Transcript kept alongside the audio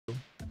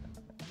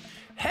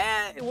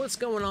Hey, what's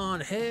going on?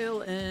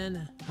 Hail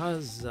and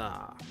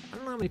huzzah. I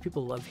don't know how many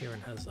people love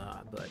hearing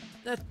huzzah,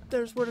 but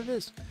there's what it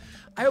is.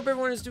 I hope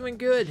everyone is doing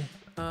good.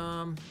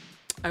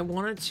 I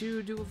wanted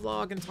to do a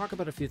vlog and talk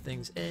about a few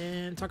things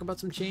and talk about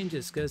some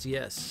changes, because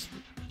yes,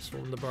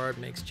 Storm the Bard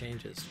makes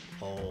changes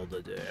all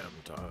the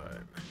damn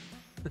time.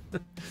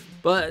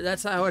 But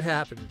that's how it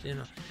happens, you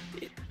know.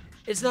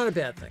 It's not a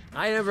bad thing.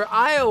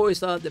 I always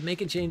thought that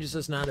making changes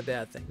is not a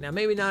bad thing. Now,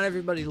 maybe not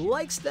everybody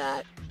likes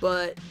that,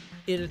 but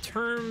in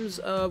terms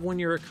of when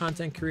you're a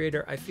content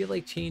creator, I feel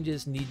like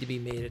changes need to be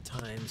made at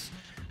times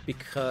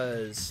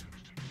because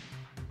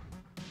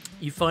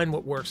you find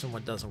what works and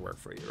what doesn't work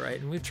for you,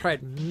 right? And we've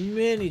tried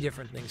many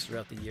different things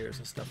throughout the years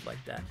and stuff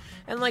like that.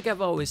 And like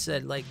I've always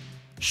said, like,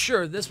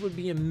 sure, this would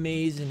be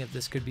amazing if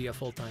this could be a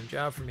full-time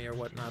job for me or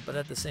whatnot, but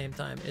at the same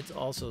time, it's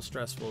also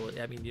stressful.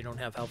 I mean, you don't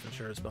have health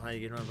insurance behind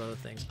you, you don't have other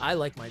things. I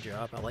like my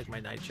job. I like my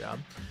night job.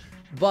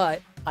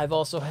 But I've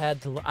also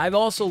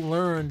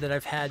learned that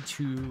I've had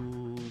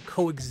to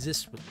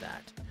coexist with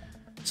that.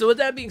 So with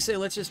that being said,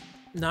 let's just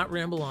not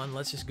ramble on.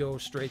 Let's just go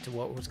straight to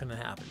what was going to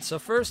happen. So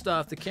first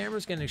off, the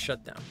camera's going to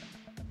shut down.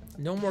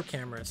 No more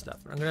camera and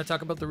stuff. I'm going to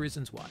talk about the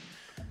reasons why.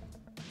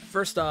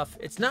 First off,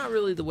 it's not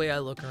really the way I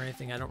look or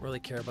anything. I don't really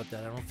care about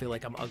that. I don't feel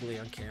like I'm ugly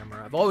on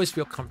camera. I've always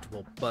feel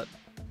comfortable, but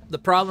the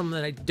problem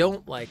that I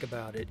don't like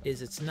about it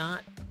is it's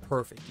not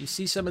perfect. You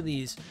see some of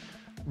these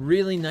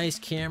really nice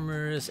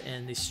cameras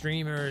and these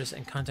streamers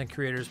and content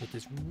creators with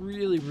this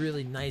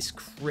really nice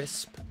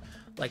crisp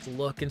like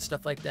look and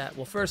stuff like that.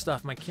 Well, first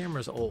off, my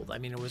camera's old. I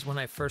mean, it was when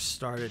I first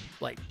started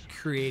like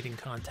creating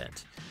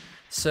content.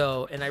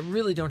 So, and I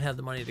really don't have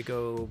the money to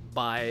go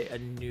buy a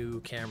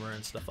new camera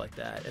and stuff like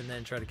that and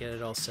then try to get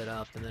it all set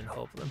up and then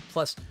hope. And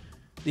plus,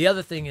 the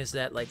other thing is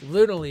that like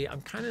literally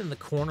I'm kind of in the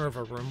corner of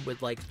a room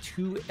with like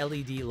 2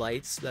 LED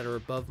lights that are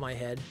above my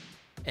head.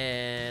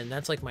 And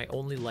that's like my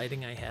only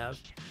lighting I have.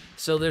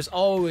 So there's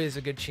always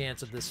a good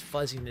chance of this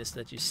fuzziness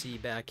that you see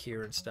back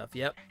here and stuff.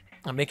 Yep,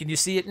 I'm making you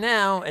see it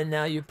now, and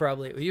now you've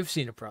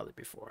seen it probably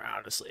before.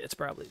 Honestly, it's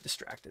probably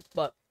distracted.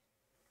 But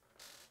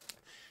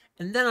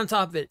and then on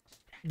top of it,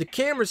 the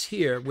camera's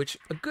here, which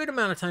a good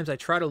amount of times I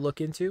try to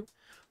look into,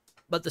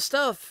 but the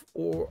stuff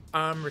or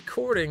I'm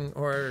recording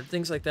or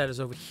things like that is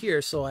over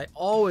here. So I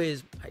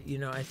always, you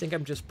know, I think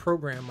I'm just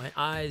programmed. My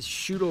eyes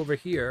shoot over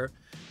here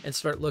and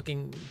start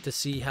looking to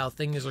see how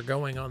things are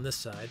going on this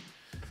side.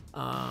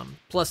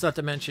 Plus, not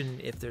to mention,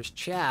 if there's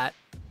chat,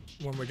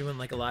 when we're doing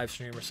like a live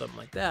stream or something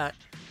like that,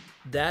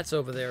 that's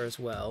over there as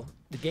well.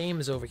 The game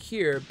is over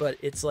here, but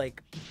it's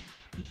like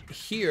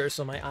here,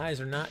 so my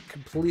eyes are not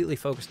completely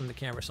focused on the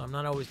camera, so I'm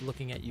not always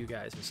looking at you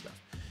guys and stuff.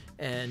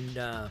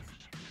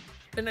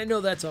 And I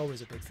know that's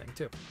always a big thing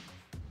too.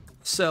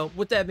 So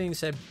with that being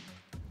said,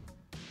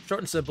 short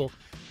and simple,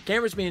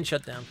 camera's being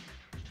shut down.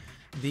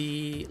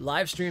 The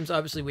live streams,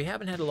 obviously, we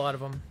haven't had a lot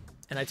of them,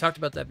 and I talked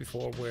about that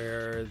before,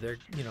 where they're,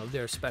 you know,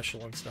 they're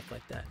special and stuff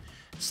like that.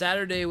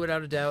 Saturday,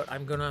 without a doubt,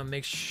 I'm gonna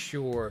make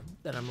sure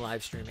that I'm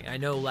live streaming. I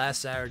know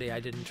last Saturday I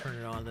didn't turn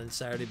it on, then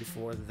Saturday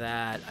before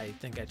that I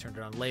think I turned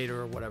it on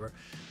later or whatever.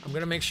 I'm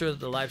gonna make sure that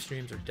the live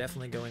streams are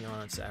definitely going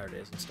on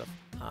Saturdays and stuff.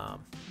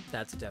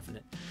 That's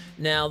definite.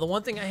 Now, the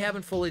one thing I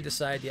haven't fully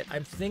decided yet,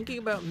 I'm thinking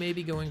about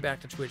maybe going back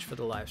to Twitch for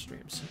the live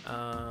streams,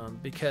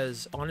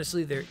 because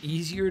honestly they're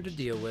easier to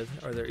deal with,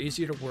 or they're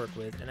easier to work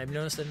with, and I've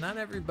noticed that not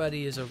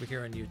everybody is over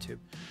here on YouTube,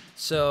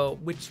 so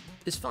which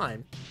is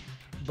fine.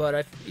 But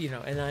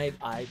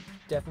I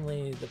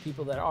definitely, the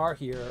people that are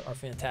here are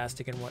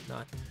fantastic and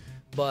whatnot.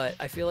 But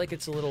I feel like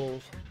it's a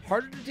little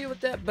harder to deal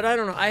with that. But I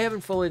don't know. I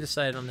haven't fully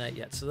decided on that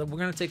yet. So we're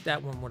going to take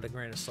that one with a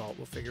grain of salt.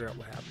 We'll figure out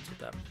what happens with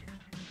that.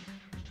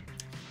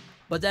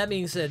 But that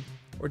being said,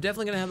 we're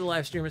definitely going to have the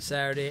live stream on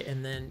Saturday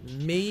and then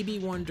maybe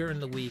one during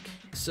the week.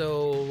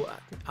 So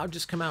I'll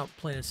just come out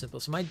plain and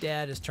simple. So my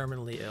dad is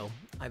terminally ill.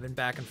 I've been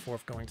back and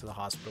forth going to the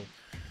hospital.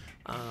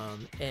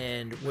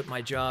 And with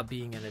my job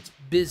being at its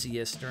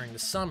busiest during the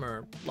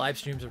summer, live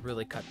streams have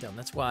really cut down.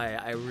 That's why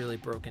I really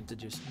broke into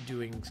just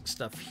doing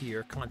stuff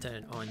here,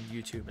 content on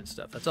YouTube and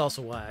stuff. That's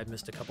also why I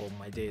missed a couple of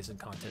my days in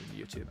content on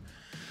YouTube,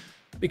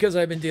 because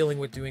I've been dealing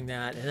with doing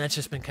that, and that's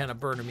just been kind of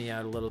burning me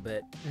out a little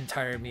bit and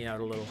tiring me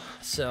out a little.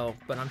 So,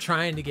 but I'm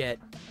trying to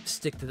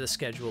stick to the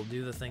schedule,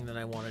 do the thing that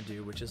I want to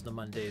do, which is the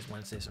Mondays,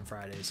 Wednesdays, and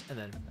Fridays, and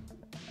then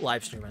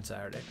live stream on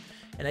Saturday.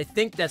 And I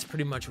think that's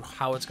pretty much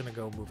how it's going to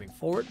go moving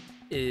forward,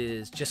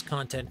 is just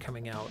content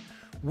coming out.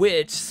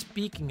 Which,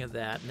 speaking of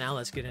that, now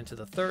let's get into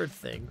the third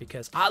thing,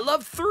 because I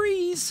love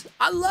threes.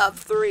 I love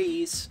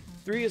threes.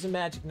 3 is a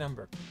magic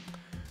number.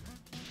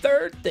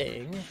 Third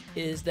thing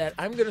is that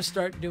I'm going to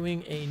start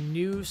doing a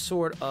new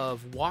sort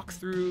of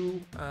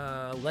walkthrough,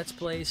 let's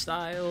play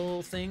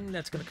style thing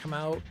that's going to come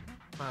out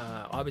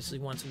obviously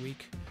once a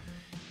week.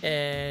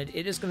 And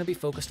it is going to be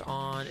focused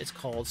on, it's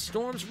called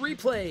Storm's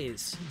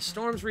Replays.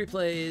 Storm's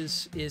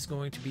Replays is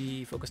going to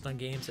be focused on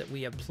games that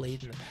we have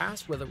played in the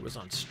past, whether it was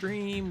on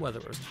stream, whether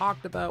it was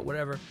talked about,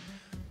 whatever.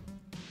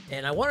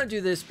 And I want to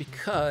do this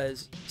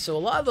because, so a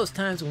lot of those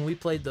times when we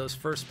played those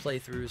first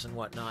playthroughs and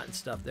whatnot and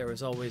stuff, there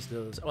was always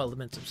those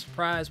elements of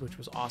surprise, which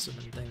was awesome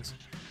and things.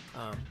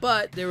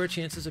 But there were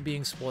chances of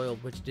being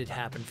spoiled, which did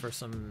happen for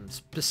some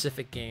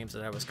specific games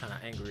that I was kind of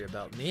angry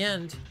about in the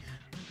end.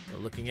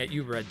 Looking at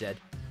you, Red Dead.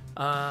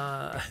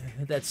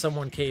 That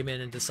someone came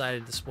in and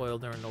decided to spoil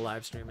during the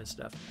live stream and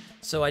stuff.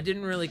 So I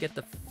didn't really get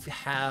to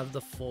have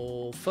the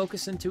full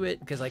focus into it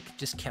because I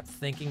just kept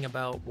thinking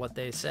about what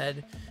they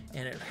said,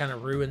 and it kind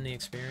of ruined the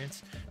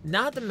experience.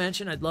 Not to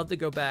mention, I'd love to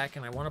go back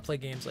and I want to play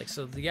games like,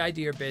 so the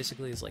idea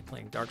basically is like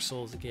playing Dark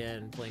Souls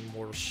again, playing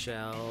Mortal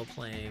Shell,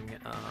 playing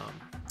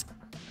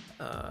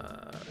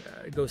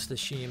Ghost of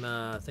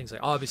Tsushima, things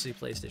like, obviously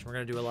PlayStation. We're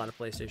going to do a lot of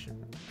PlayStation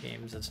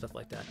games and stuff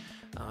like that.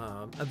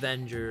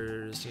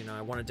 Avengers, you know,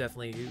 I want to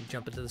definitely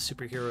jump into the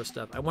superhero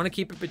stuff. I want to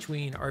keep it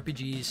between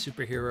RPGs,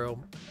 superhero,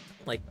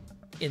 like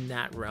in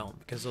that realm,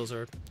 because those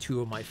are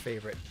two of my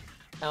favorite.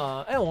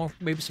 And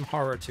maybe some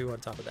horror too on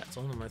top of that.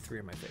 So those are my three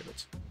of my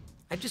favorites.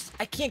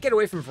 I can't get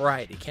away from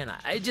variety, can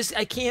I?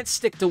 I can't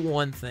stick to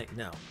one thing.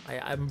 No,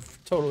 I'm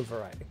total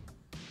variety.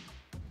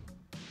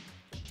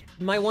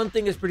 My one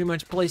thing is pretty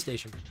much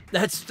PlayStation.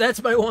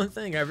 That's my one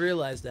thing. I've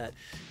realized that,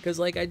 because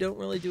like I don't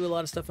really do a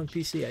lot of stuff on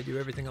PC. I do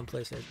everything on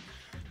PlayStation.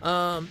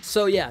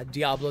 So yeah,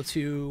 Diablo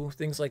 2,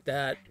 things like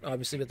that.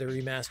 Obviously with the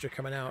remaster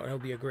coming out, it'll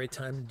be a great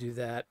time to do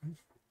that.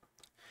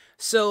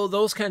 So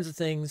those kinds of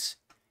things.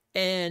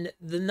 And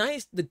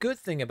the good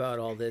thing about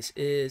all this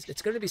is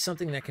it's going to be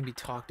something that can be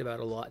talked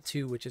about a lot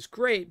too, which is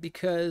great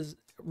because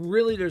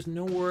really there's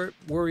no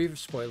worry of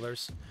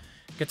spoilers.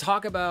 Could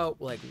talk about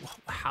like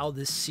how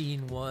this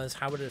scene was,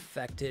 how it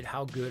affected,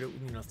 how good it,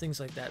 you know, things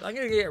like that. I'm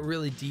gonna get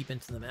really deep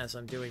into them as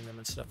I'm doing them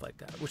and stuff like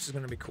that, which is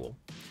gonna be cool.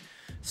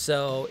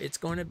 So it's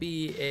going to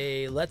be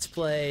a let's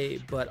play,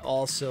 but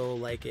also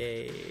like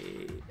a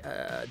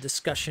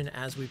discussion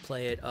as we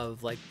play it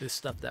of like this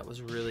stuff that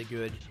was really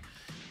good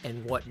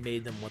and what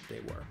made them what they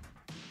were.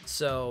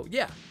 So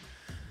yeah,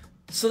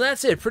 so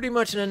that's it pretty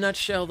much in a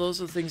nutshell.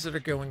 Those are the things that are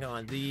going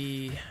on.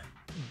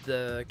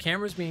 The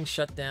camera's being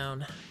shut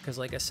down because,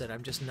 like I said,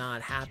 I'm just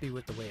not happy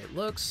with the way it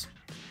looks.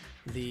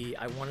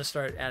 I want to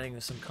start adding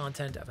some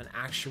content of an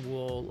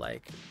actual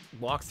like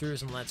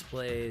walkthroughs and let's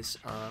plays.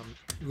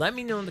 Let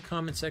me know in the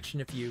comment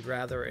section if you'd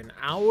rather an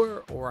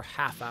hour or a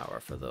half hour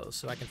for those,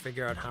 so I can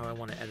figure out how I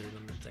want to edit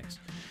them and things.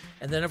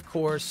 And then of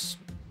course,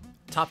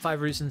 top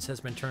 5 reasons has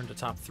been turned to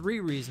top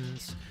 3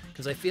 reasons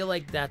because I feel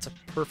like that's a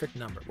perfect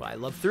number. Well, I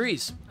love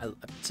threes.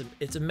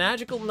 It's a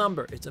magical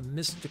number. It's a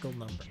mystical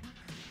number.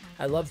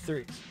 I love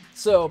 3s.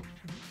 So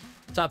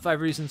top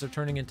 5 reasons are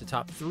turning into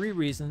top 3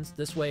 reasons.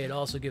 This way it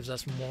also gives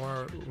us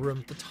more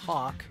room to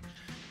talk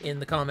in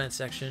the comment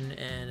section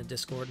and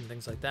Discord and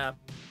things like that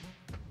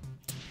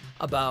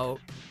about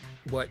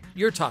what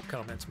your top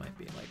comments might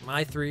be. Like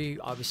my 3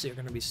 obviously are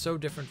going to be so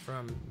different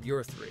from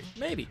your 3.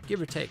 Maybe,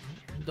 give or take.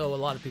 Though a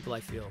lot of people I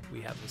feel we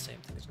have the same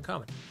things in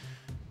common.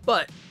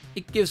 But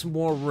it gives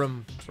more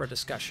room for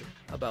discussion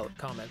about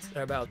comments,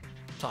 about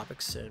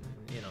topics and,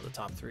 you know, the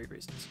top 3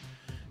 reasons.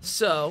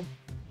 So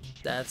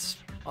that's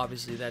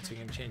obviously that's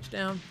going to change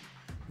down.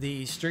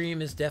 The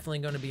stream is definitely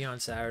going to be on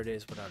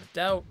Saturdays without a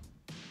doubt.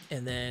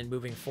 And then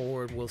moving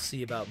forward, we'll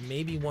see about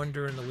maybe one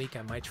during the week.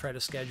 I might try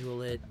to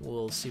schedule it.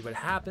 We'll see what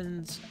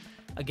happens.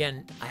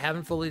 Again, I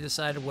haven't fully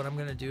decided what I'm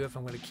going to do, if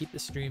I'm going to keep the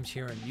streams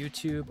here on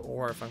YouTube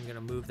or if I'm going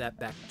to move that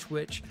back to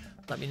Twitch.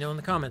 Let me know in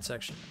the comment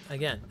section.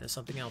 Again, there's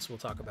something else we'll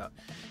talk about.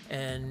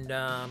 And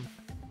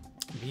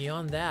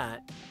beyond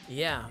that,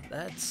 yeah,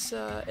 that's...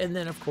 and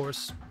then, of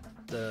course,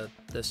 the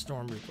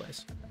Storm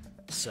replays.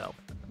 So,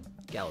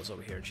 Gallows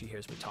over here, and she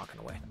hears me talking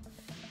away.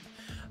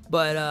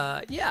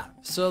 But, yeah,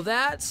 so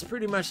that's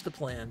pretty much the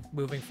plan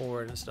moving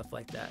forward and stuff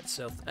like that.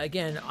 So,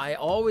 again, I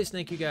always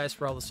thank you guys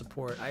for all the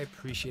support. I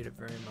appreciate it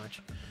very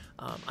much.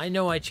 I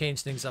know I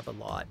change things up a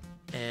lot,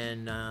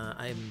 and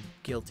I'm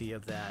guilty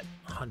of that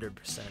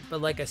 100%.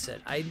 But like I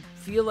said, I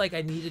feel like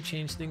I need to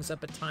change things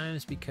up at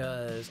times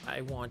because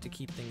I want to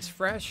keep things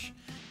fresh,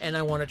 and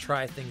I want to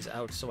try things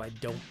out so I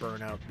don't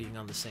burn out being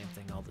on the same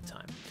thing all the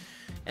time.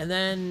 And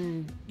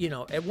then, you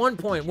know, at one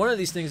point, one of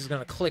these things is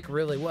going to click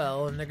really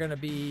well, and they're going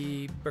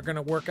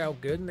to work out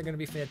good, and they're going to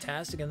be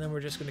fantastic, and then we're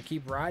just going to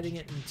keep riding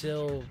it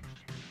until,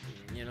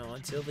 you know,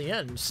 until the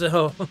end.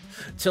 So,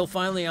 till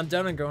finally I'm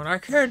done and going, I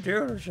can't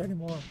do this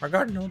anymore. I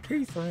got no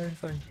teeth or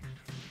anything.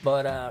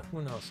 But,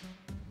 who knows?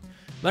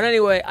 But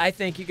anyway, I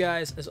thank you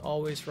guys, as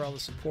always, for all the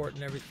support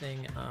and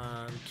everything.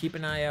 Keep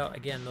an eye out.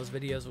 Again, those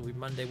videos will be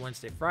Monday,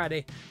 Wednesday,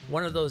 Friday.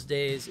 One of those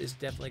days is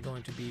definitely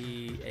going to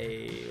be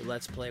a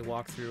Let's Play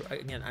walkthrough.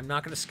 Again, I'm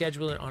not going to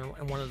schedule it on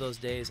one of those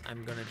days.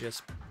 I'm going to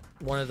just...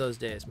 one of those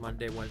days,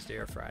 Monday, Wednesday,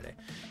 or Friday.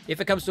 If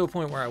it comes to a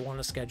point where I want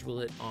to schedule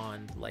it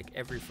on, like,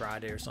 every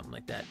Friday or something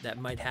like that, that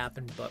might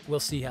happen, but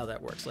we'll see how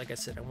that works. Like I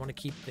said, I want to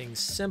keep things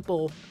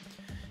simple,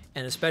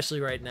 and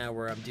especially right now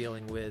where I'm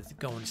dealing with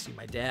going to see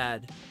my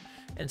dad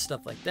and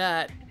stuff like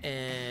that,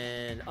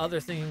 and other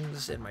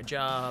things in my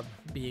job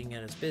being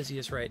at its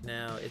busiest right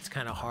now, it's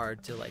kind of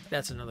hard to, like,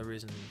 that's another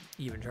reason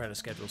even trying to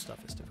schedule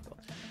stuff is difficult.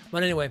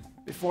 But anyway,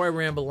 before I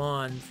ramble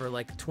on for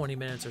like 20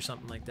 minutes or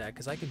something like that,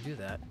 because I can do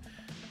that,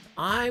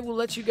 I will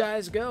let you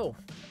guys go.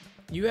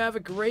 You have a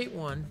great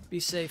one. Be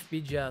safe,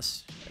 be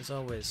just, as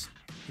always.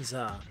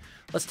 Huzzah.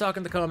 Let's talk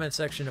in the comment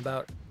section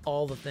about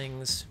all the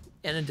things,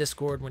 and in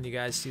Discord when you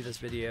guys see this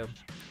video,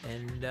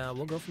 and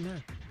we'll go from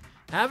there.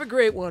 Have a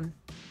great one,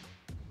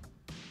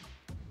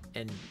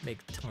 and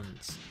make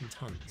tons and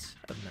tons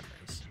of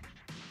memories.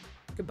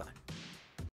 Goodbye.